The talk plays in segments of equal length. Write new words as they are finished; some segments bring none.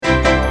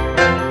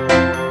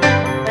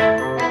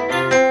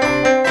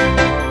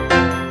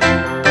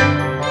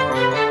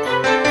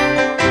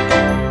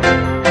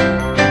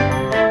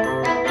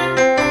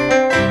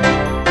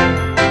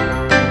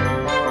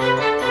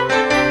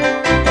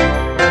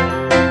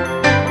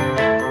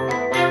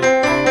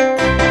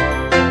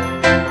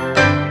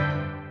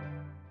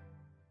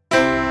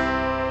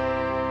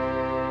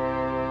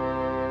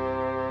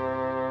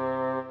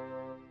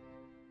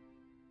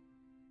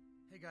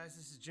guys,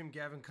 this is Jim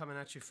Gavin coming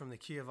at you from the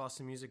Key of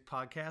Awesome Music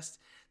podcast.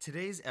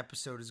 Today's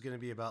episode is going to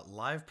be about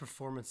live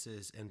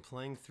performances and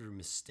playing through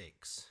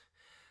mistakes.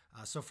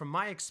 So from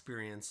my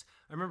experience,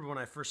 I remember when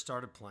I first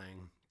started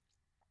playing,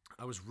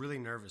 I was really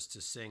nervous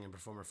to sing and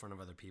perform in front of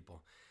other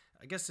people.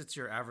 I guess it's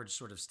your average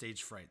sort of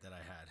stage fright that I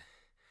had.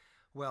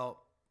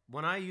 Well,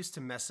 when I used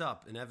to mess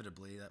up,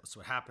 inevitably, that's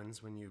what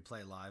happens when you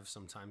play live.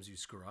 Sometimes you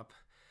screw up.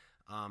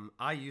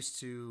 I used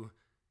to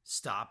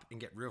stop and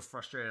get real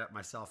frustrated at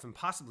myself and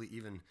possibly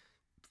even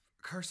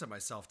curse at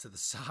myself to the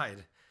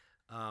side,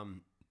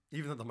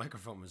 even though the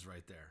microphone was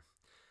right there.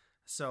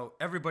 So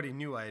everybody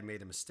knew I had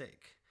made a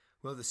mistake.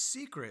 Well, the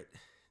secret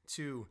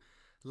to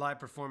live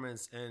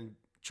performance and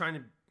trying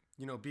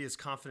to, be as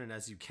confident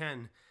as you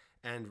can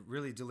and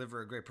really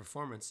deliver a great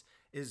performance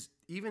is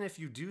even if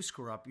you do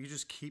screw up, you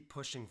just keep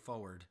pushing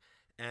forward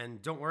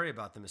and don't worry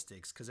about the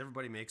mistakes because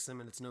everybody makes them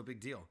and it's no big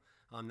deal.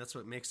 That's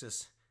what makes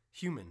us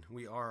human.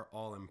 We are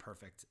all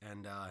imperfect,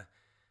 and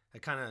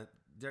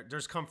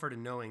there's comfort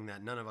in knowing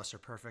that none of us are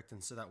perfect,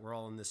 and so that we're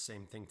all in this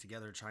same thing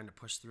together, trying to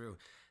push through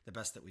the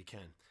best that we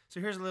can. So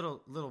here's a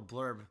little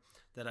blurb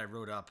that I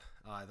wrote up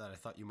that I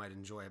thought you might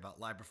enjoy about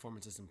live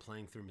performances and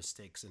playing through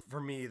mistakes. And for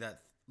me,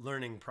 that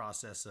learning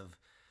process of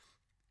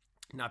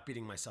not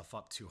beating myself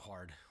up too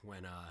hard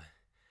when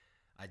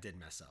I did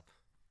mess up.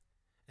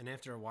 And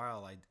after a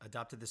while, I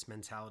adopted this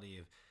mentality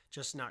of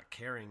just not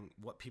caring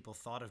what people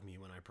thought of me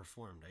when I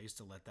performed. I used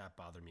to let that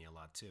bother me a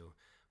lot too,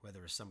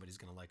 whether somebody's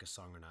going to like a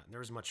song or not. And there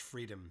was much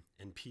freedom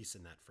and peace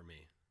in that for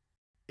me.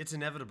 It's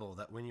inevitable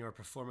that when you are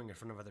performing in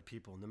front of other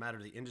people, no matter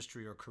the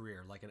industry or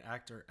career, like an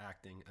actor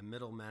acting, a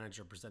middle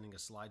manager presenting a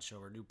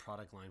slideshow or a new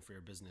product line for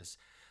your business,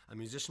 a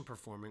musician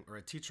performing, or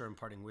a teacher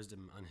imparting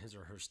wisdom on his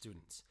or her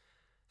students,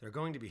 there are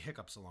going to be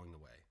hiccups along the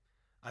way.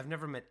 I've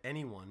never met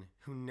anyone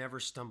who never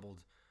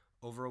stumbled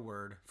over a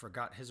word,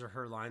 forgot his or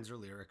her lines or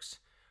lyrics,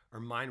 or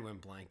mind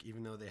went blank,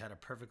 even though they had a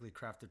perfectly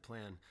crafted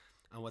plan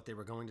on what they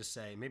were going to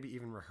say, maybe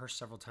even rehearsed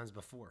several times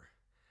before.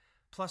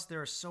 Plus,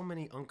 there are so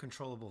many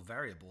uncontrollable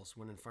variables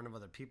when in front of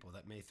other people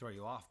that may throw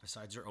you off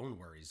besides your own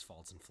worries,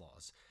 faults, and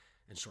flaws,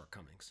 and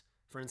shortcomings.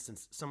 For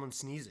instance, someone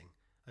sneezing,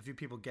 a few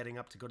people getting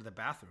up to go to the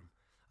bathroom,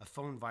 a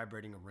phone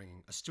vibrating or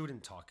ringing, a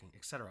student talking,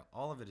 etc.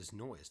 All of it is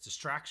noise,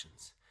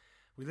 distractions.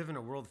 We live in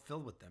a world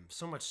filled with them,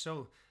 so much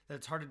so that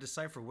it's hard to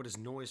decipher what is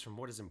noise from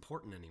what is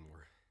important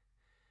anymore.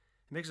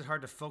 It makes it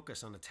hard to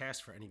focus on a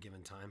task for any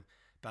given time,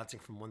 bouncing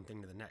from one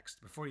thing to the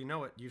next. Before you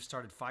know it, you've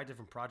started 5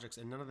 different projects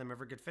and none of them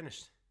ever get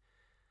finished.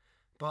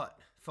 But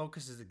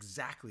focus is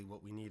exactly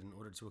what we need in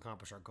order to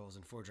accomplish our goals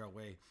and forge our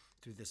way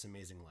through this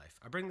amazing life.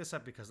 I bring this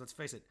up because, let's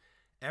face it,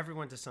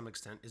 everyone to some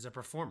extent is a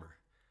performer.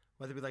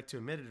 Whether we like to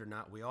admit it or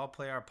not, we all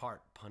play our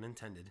part, pun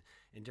intended,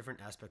 in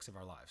different aspects of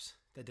our lives.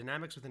 The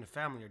dynamics within a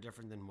family are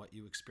different than what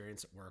you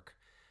experience at work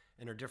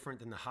and are different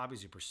than the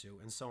hobbies you pursue,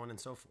 and so on and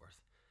so forth.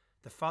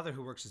 The father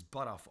who works his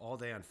butt off all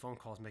day on phone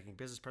calls, making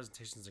business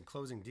presentations and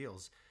closing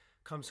deals,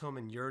 comes home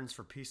and yearns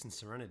for peace and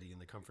serenity in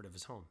the comfort of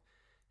his home.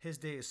 His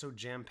day is so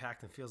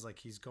jam-packed and feels like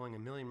he's going a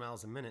million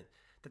miles a minute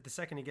that the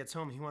second he gets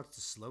home, he wants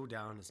to slow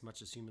down as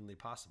much as humanly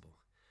possible.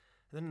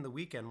 And then in the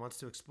weekend, wants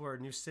to explore a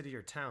new city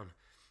or town,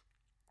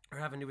 or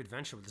have a new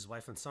adventure with his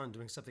wife and son,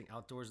 doing something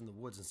outdoors in the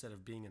woods instead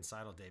of being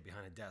inside all day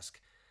behind a desk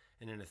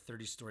and in a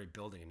 30-story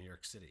building in New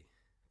York City.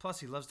 Plus,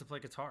 he loves to play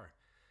guitar,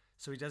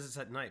 so he does this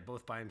at night,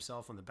 both by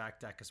himself on the back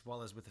deck as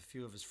well as with a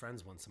few of his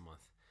friends once a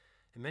month.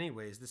 In many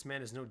ways, this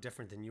man is no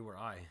different than you or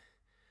I,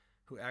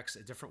 who acts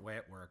a different way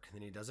at work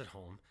than he does at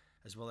home,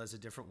 as well as a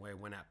different way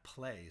when at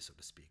play, so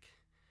to speak.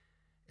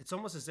 It's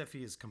almost as if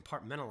he is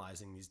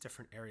compartmentalizing these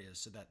different areas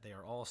so that they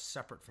are all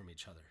separate from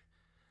each other.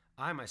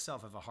 I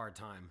myself have a hard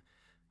time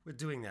with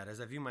doing that, as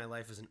I view my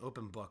life as an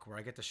open book where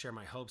I get to share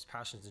my hopes,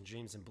 passions, and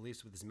dreams and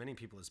beliefs with as many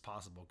people as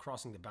possible,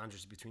 crossing the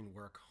boundaries between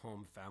work,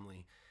 home,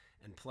 family,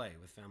 and play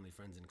with family,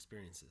 friends, and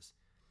experiences.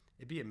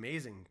 It'd be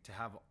amazing to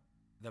have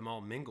them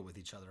all mingle with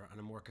each other on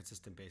a more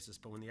consistent basis,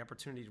 but when the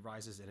opportunity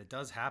arises, and it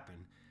does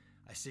happen,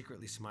 I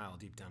secretly smile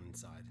deep down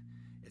inside.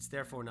 It's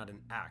therefore not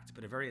an act,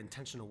 but a very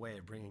intentional way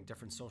of bringing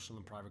different social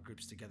and private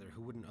groups together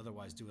who wouldn't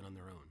otherwise do it on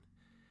their own.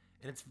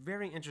 And it's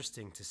very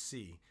interesting to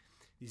see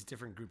these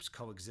different groups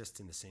coexist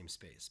in the same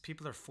space.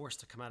 People are forced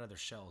to come out of their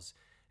shells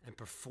and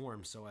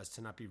perform so as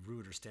to not be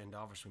rude or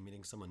standoffish when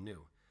meeting someone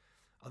new.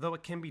 Although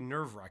it can be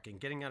nerve-wracking,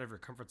 getting out of your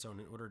comfort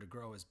zone in order to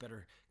grow as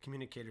better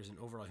communicators and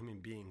overall human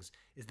beings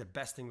is the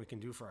best thing we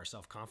can do for our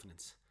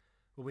self-confidence.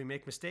 Will we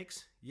make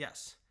mistakes?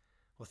 Yes.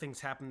 Will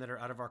things happen that are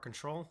out of our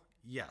control?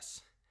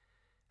 Yes.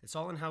 It's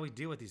all in how we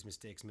deal with these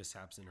mistakes,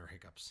 mishaps, and our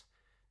hiccups.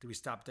 Do we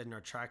stop dead in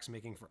our tracks,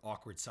 making for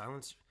awkward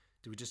silence?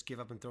 Do we just give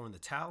up and throw in the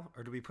towel?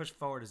 Or do we push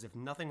forward as if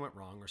nothing went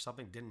wrong or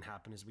something didn't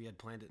happen as we had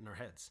planned it in our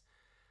heads?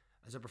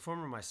 As a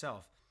performer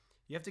myself,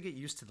 you have to get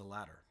used to the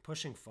latter,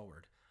 pushing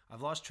forward.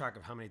 I've lost track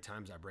of how many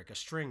times I break a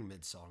string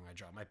mid-song, I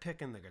drop my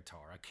pick in the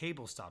guitar, a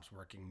cable stops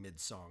working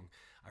mid-song,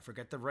 I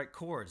forget the right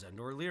chords and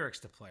or lyrics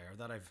to play, or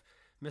that I've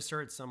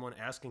misheard someone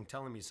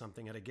telling me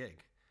something at a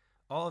gig.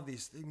 All of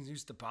these things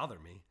used to bother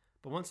me,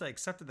 but once I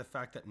accepted the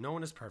fact that no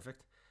one is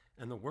perfect,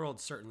 and the world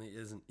certainly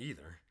isn't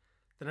either,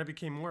 Then I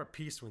became more at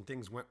peace when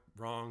things went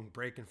wrong,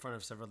 break in front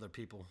of several other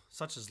people.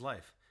 Such is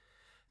life.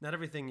 Not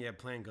everything you have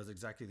planned goes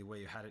exactly the way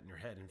you had it in your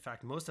head. In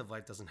fact, most of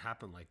life doesn't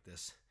happen like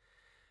this.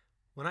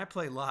 When I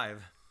play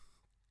live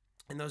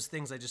and those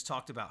things I just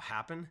talked about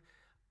happen,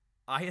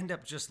 I end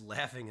up just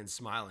laughing and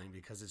smiling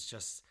because it's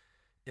just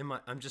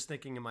I'm just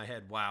thinking in my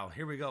head, wow,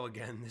 here we go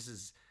again. This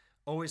is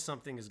always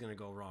something is going to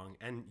go wrong.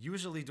 And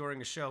usually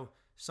during a show,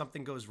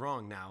 something goes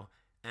wrong now,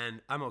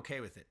 and I'm okay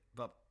with it.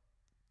 But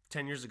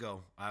 10 years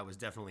ago, I was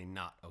definitely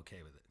not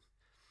okay with it.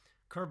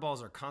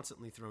 Curveballs are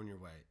constantly thrown your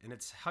way, and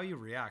it's how you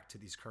react to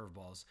these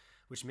curveballs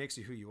which makes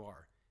you who you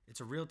are.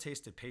 It's a real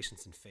taste of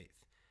patience and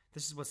faith.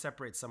 This is what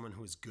separates someone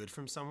who is good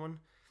from someone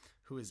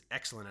who is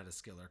excellent at a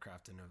skill or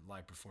craft in a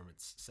live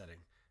performance setting.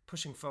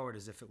 Pushing forward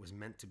as if it was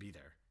meant to be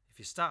there. If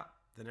you stop,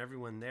 then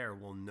everyone there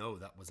will know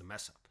that was a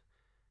mess up.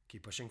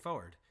 Keep pushing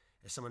forward.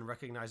 If someone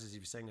recognizes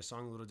you sang a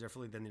song a little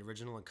differently than the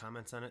original and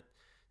comments on it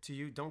to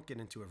you, don't get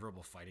into a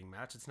verbal fighting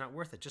match. It's not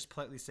worth it. Just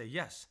politely say,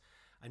 yes,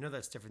 I know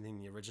that's different than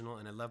the original,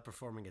 and I love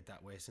performing it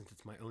that way since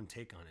it's my own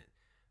take on it.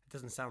 It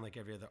doesn't sound like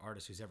every other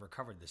artist who's ever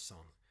covered this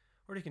song.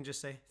 Or you can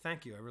just say,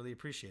 thank you, I really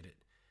appreciate it,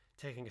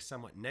 taking a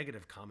somewhat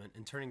negative comment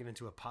and turning it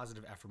into a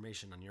positive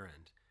affirmation on your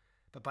end.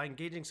 But by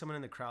engaging someone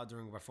in the crowd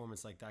during a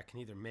performance like that can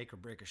either make or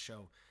break a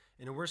show,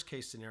 and in worst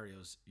case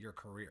scenarios, your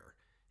career.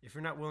 If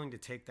you're not willing to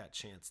take that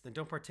chance, then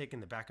don't partake in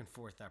the back and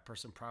forth that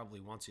person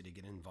probably wants you to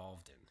get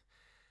involved in.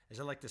 As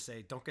I like to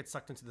say, don't get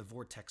sucked into the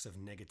vortex of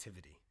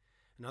negativity.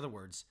 In other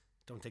words,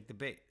 don't take the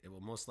bait. It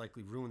will most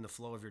likely ruin the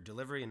flow of your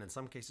delivery and in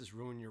some cases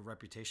ruin your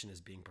reputation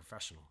as being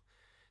professional.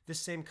 This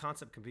same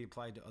concept can be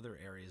applied to other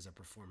areas of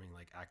performing,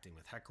 like acting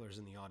with hecklers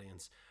in the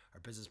audience, or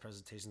business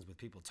presentations with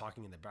people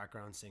talking in the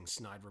background, saying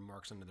snide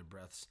remarks under their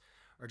breaths,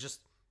 or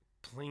just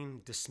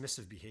plain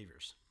dismissive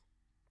behaviors.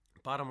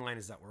 Bottom line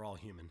is that we're all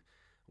human.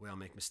 We all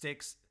make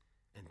mistakes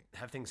and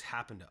have things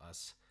happen to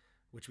us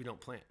which we don't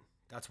plan.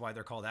 That's why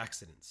they're called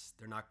accidents.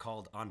 They're not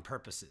called on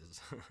purposes.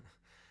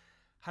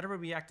 How do we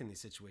react in these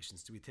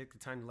situations? Do we take the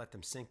time to let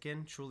them sink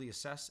in, truly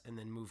assess, and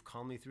then move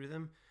calmly through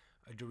them?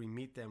 Or do we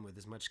meet them with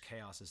as much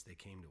chaos as they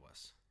came to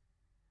us?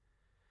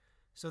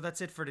 So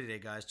that's it for today,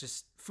 guys.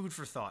 Just food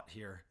for thought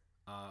here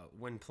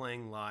when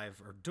playing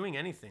live or doing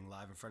anything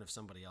live in front of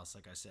somebody else,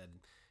 like I said,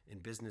 in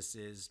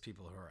businesses,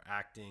 people who are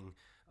acting,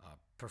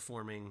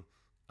 performing,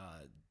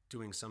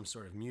 doing some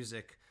sort of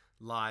music,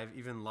 live,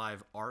 even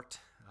live art.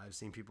 I've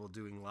seen people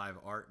doing live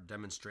art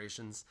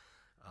demonstrations,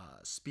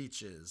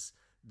 speeches,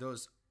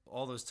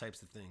 all those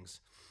types of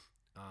things.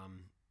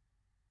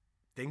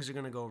 Things are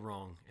going to go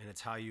wrong, and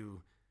it's how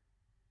you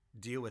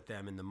deal with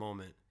them in the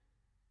moment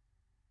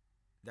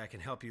that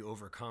can help you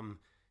overcome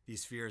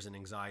these fears and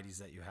anxieties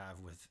that you have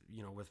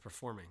with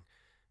performing.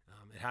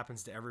 It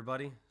happens to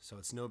everybody, so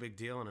it's no big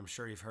deal, and I'm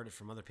sure you've heard it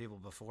from other people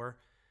before.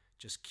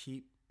 Just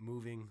keep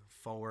moving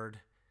forward.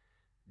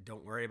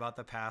 Don't worry about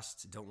the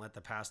past. Don't let the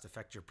past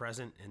affect your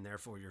present and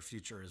therefore your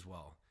future as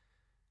well.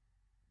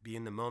 Be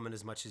in the moment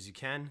as much as you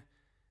can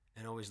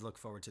and always look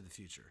forward to the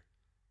future.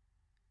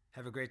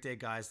 Have a great day,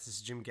 guys. This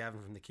is Jim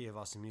Gavin from the Key of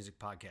Awesome Music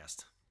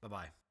podcast.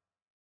 Bye-bye.